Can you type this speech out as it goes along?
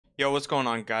Yo, what's going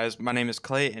on, guys? My name is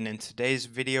Clay, and in today's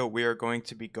video we are going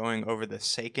to be going over the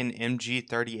SAKIN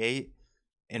MG38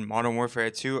 in Modern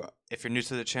Warfare 2. If you're new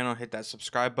to the channel, hit that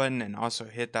subscribe button and also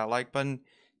hit that like button.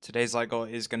 Today's like goal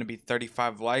is going to be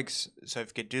 35 likes, so if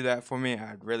you could do that for me,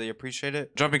 I'd really appreciate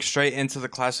it. Jumping straight into the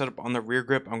class setup, on the rear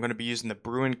grip, I'm going to be using the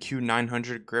Bruin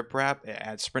Q900 grip wrap. It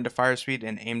adds sprint to fire speed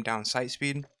and aim down sight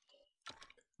speed.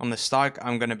 On the stock,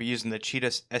 I'm going to be using the Cheetah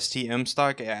STM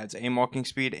stock. It adds aim walking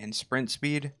speed and sprint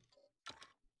speed.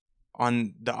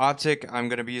 On the optic, I'm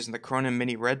going to be using the Cronin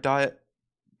Mini Red Dot,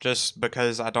 just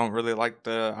because I don't really like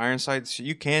the iron sights.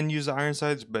 You can use the iron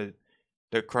sights, but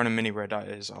the Cronin Mini Red Dot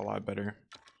is a lot better.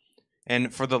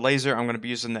 And for the laser, I'm going to be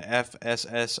using the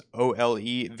FSSOLEV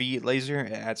laser.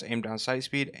 It adds aim down sight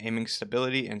speed, aiming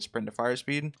stability, and sprint to fire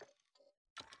speed.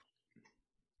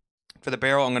 For the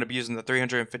barrel, I'm going to be using the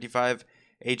 355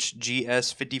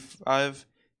 HGS55.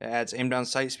 It adds aim down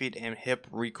sight speed and hip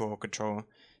recoil control.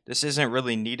 This isn't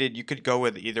really needed. You could go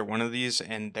with either one of these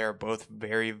and they're both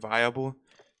very viable.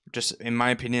 Just in my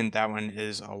opinion, that one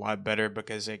is a lot better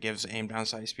because it gives aim down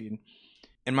sight speed.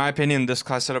 In my opinion, this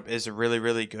class setup is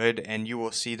really good, and you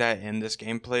will see that in this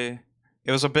gameplay.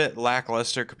 It was a bit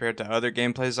lackluster compared to other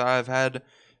gameplays I've had,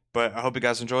 but I hope you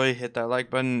guys enjoy. Hit that like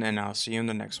button and I'll see you in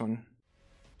the next one.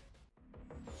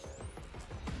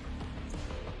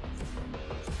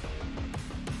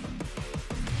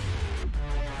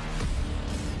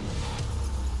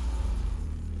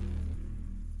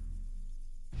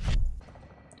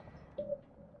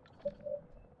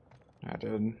 I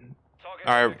did.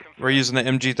 Alright, we're using the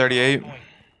MG38.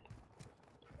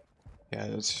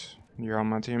 Yeah, you're on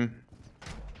my team.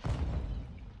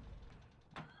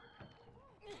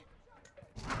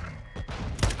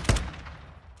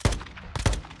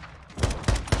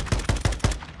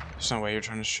 There's no way you're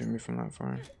trying to shoot me from that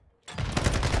far.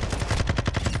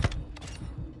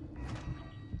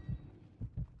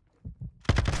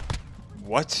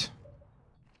 What?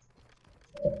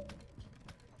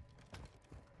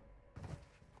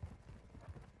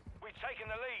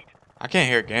 I can't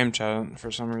hear game chat for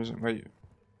some reason. Wait.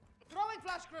 Throwing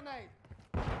flash grenade.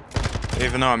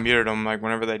 Even though I muted them, like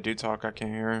whenever they do talk, I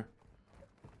can't hear.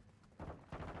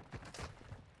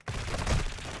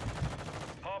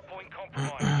 Hardpoint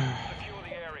compromised. Secure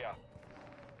the area.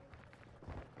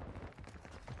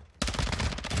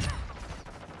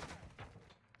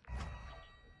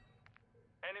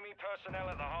 Enemy personnel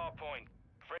at the hardpoint.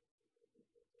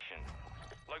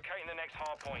 Locating the next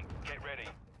hardpoint. Get ready.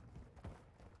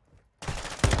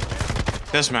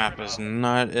 This map is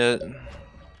not it.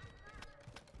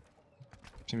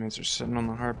 Teammates are sitting on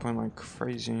the hard point like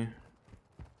crazy.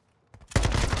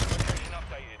 Location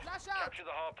updated. Capture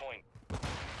the hard point.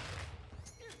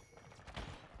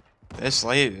 This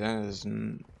late, that is.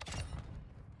 Enemy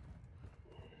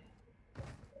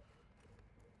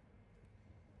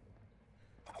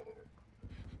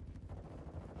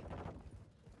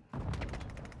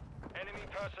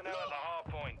personnel at the hard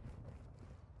point.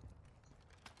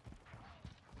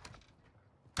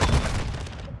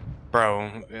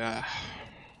 Bro, yeah.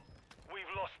 We've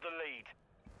lost the lead.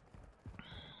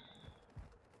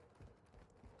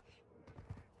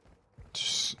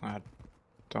 Just, I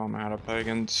don't know how to play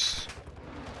against.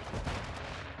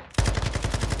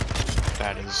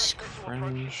 That is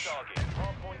cringe.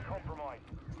 Hardpoint compromised.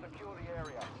 Secure the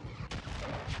area.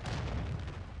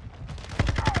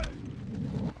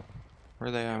 Where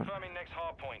are they at? Confirming next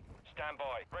hardpoint. Stand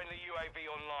by. Friendly UAV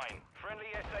online. Friendly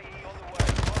SAE on the way.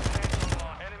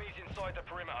 Enemies inside the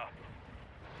perimeter.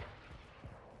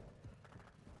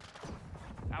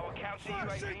 Our counter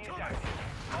UAV is active.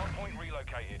 Hardpoint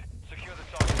relocated. Secure the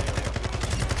target area.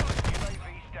 UAV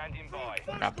standing by.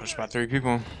 Got pushed by 3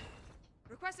 people.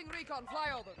 Requesting recon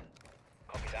flyover.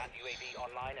 Copy that. UAV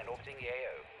online and orbiting the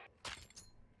AO.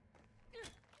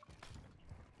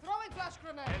 Throwing flash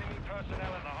grenade. Enemy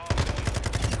personnel at the hardpoint.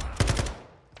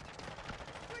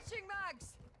 Switching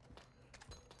mags.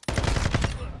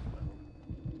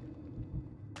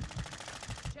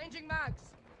 Changing mags.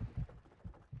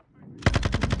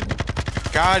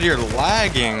 God, you're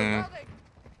lagging.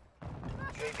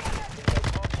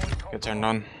 Get turned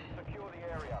on. Secure the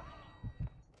area.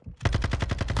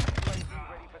 UAV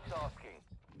ready for tasking.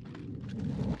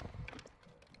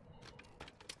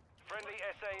 Friendly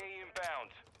SAE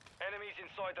inbound. Enemies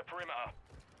inside the perimeter.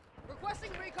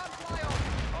 Requesting recon flyover.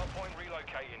 Hardpoint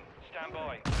relocating. Stand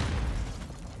by.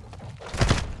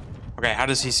 Okay, how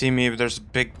does he see me if there's a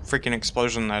big freaking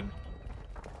explosion that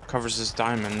covers his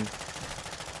diamond?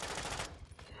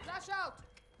 Flash out.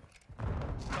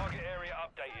 Target area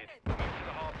updated. Move to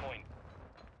the hardpoint.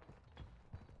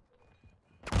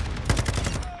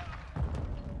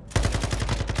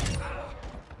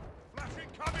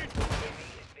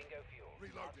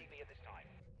 RTV at this time.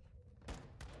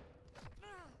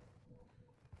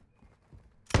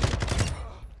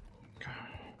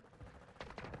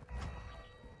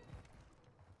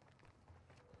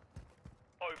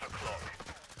 Overclock.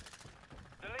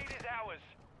 The lead is ours.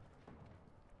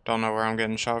 Don't know where I'm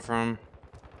getting shot from.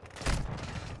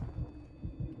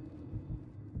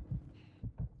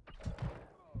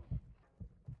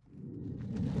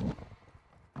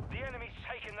 The enemy's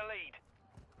taken the lead.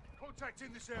 Contact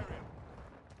in this area.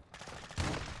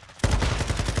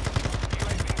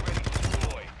 UAV ready to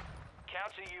deploy.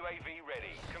 Counter UAV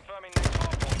ready. Confirming next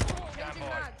hardpoint. Stand Changing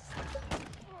by. mags.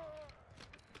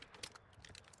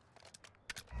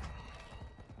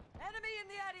 Enemy in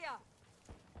the area.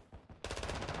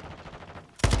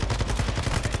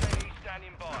 SAE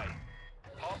standing by.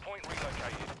 Hardpoint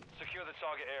relocated. Secure the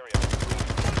target area.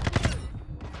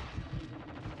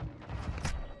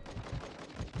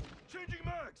 Changing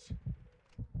mags.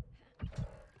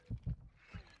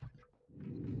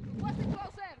 Requesting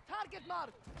close air. Target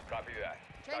marked. Copy that.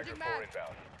 Changing Tiger 4 mag.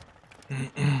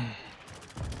 inbound.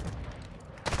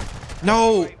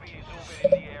 No! UAV is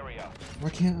orbiting the area. Why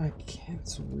can't I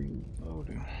cancel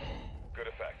reloading? Good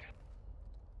effect.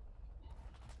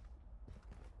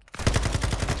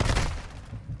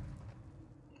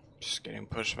 Just getting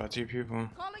pushed by 2 people.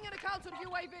 Calling in a counter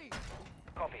UAV.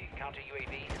 Copy. Counter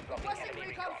UAV is blocking Requesting enemy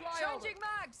recon recon. flyover. Changing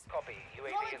mags. Copy. UAV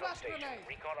Throwing is on flash station. grenade.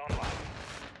 Recon online.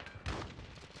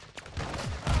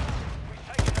 We've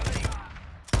taken the lead.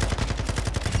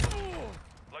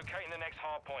 Locating the next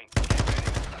hardpoint.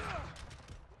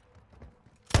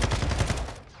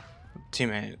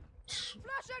 Teammate.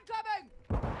 Flash incoming.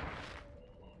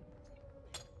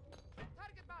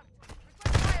 Target marked.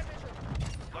 Request fire vision.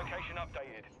 Location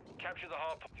updated. Capture the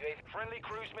hardpoint. Friendly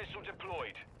cruise missile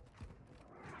deployed.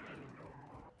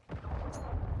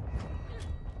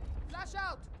 Flash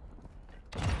out.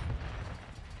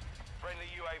 Friendly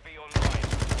UAV online.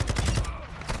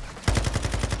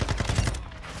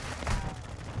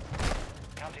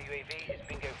 Counter UAV is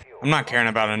bingo fuel. I'm not caring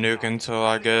about a nuke until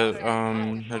I get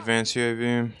advanced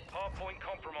UAV. Hardpoint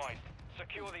compromised.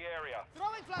 Secure the area.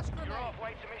 Throwing flash You're grenade.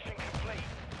 halfway to mission complete.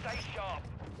 Stay sharp.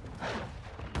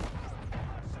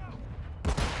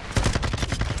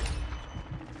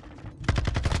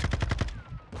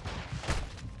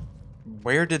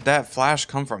 Where did that flash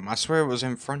come from? I swear it was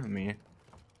in front of me.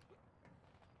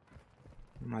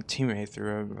 My teammate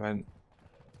threw it, but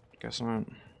guess not.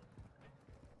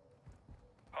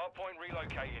 Hardpoint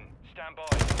relocating. Stand by.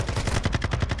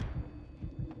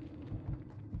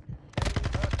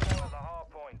 Personnel at the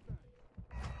hardpoint.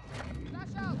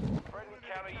 Flash out. Friendly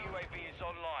counter UAV is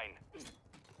online.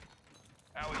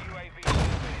 Our UAV is in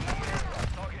the area.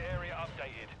 Target area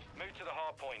updated. Move to the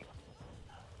hardpoint.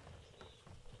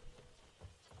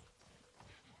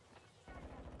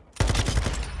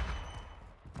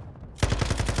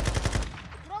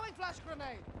 Throwing flash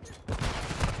grenade.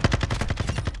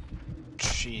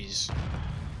 Jeez.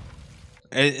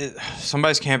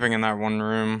 Somebody's camping in that one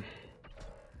room.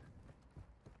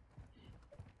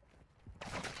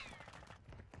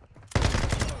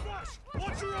 Flash.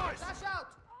 Watch your eyes. Flash out.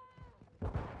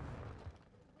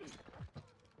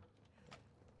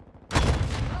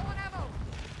 Low on ammo.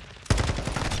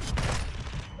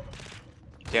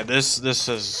 Yeah, this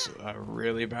is a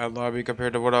really bad lobby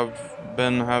compared to what I've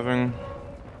been having.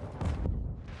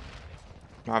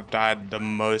 I've died the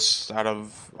most out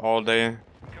of all day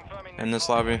Confirming in next this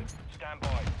lobby. hardpoint. Stand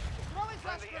by. Throwing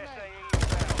flash Friendly grenade. SAE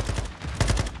inbound.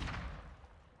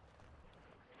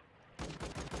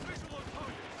 Visual on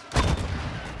target.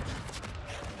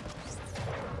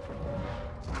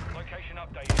 Location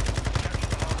updated. Capture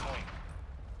the hardpoint.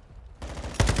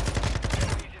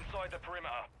 Enemies inside the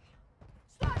perimeter.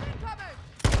 Start incoming.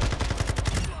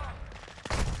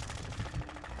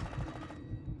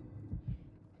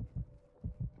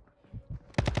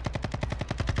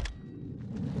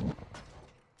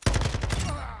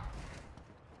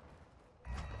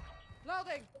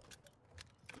 Loading.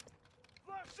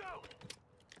 Flash out.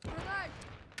 Grenade.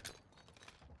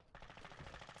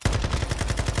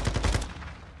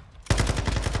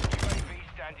 UAV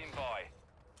standing by.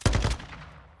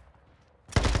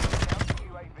 Counter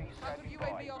UAV Counter standing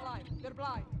UAV by. online. They're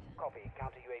blind. Copy.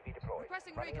 Counter UAV deployed.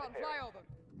 Requesting Running recon interference. flyover.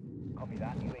 Copy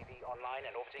that. UAV online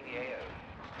and orbiting the AO.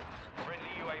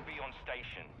 Friendly UAV on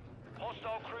station.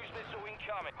 Hostile cruise missile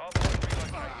incoming. Hardpoint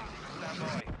relocated. Stand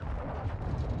by.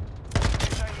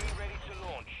 SAE ready to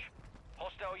launch.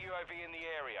 Hostile UAV in the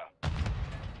area.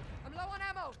 I'm low on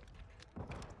ammo.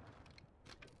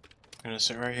 Gonna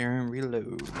sit right here and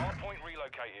reload. Hardpoint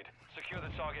relocated. Secure the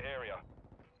target area.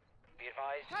 Be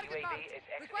advised, Target UAV marked. is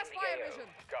exiting Request the fire AO. mission.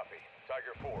 Copy.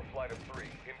 Tiger 4, flight of 3,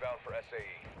 inbound for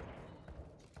SAE.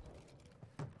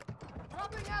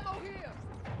 Dropping ammo here.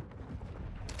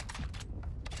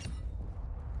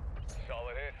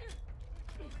 Solid hit.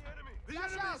 The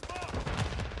Flash enemy's out.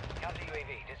 marked! Counter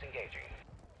UAV disengaging.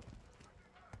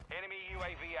 Enemy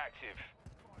UAV active.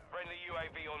 Friendly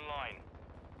UAV online.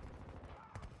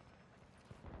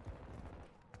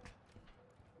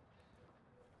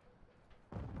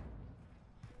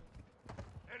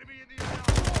 Enemy in the AO!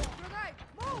 Grenade.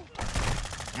 Move.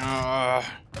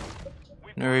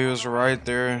 There he was right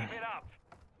there. Keep it up.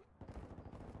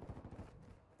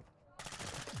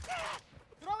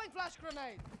 Throwing flash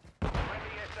grenade.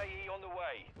 Friendly SAE on the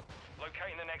way.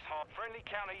 Locating the next hard. Friendly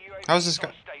counter UAV How's this on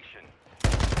guy? station.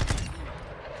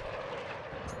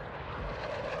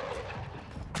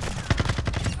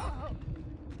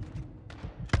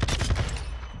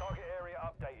 Target area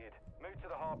updated. Move to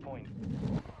the hard point.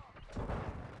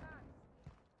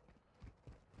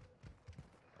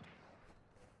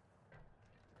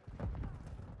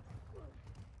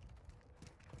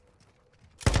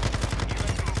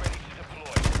 UAV ready to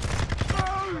deploy.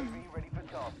 UAV ready for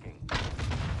tasking.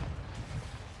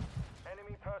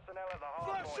 Enemy personnel at the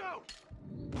hard Flash point. out!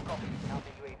 Copy.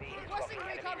 Counter UAV is Requesting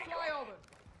blocking recon enemy recon. flyover.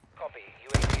 Copy.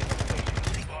 UAV is on station.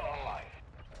 Recon online.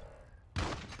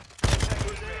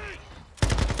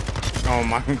 Oh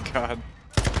my god.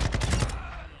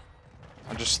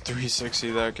 I just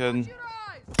 360 that kid. Your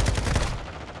eyes.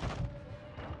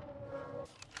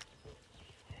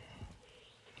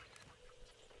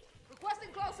 Requesting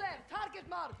close air. Target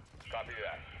marked. Copy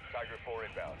that. Tiger 4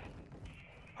 inbound.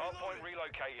 Hard point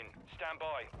relocating. Stand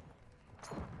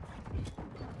by.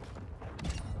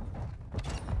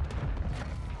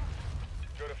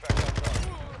 Good effect on target.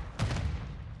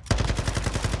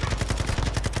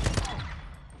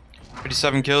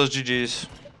 57 kills, GG's.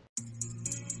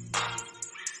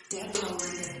 Dead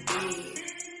lower.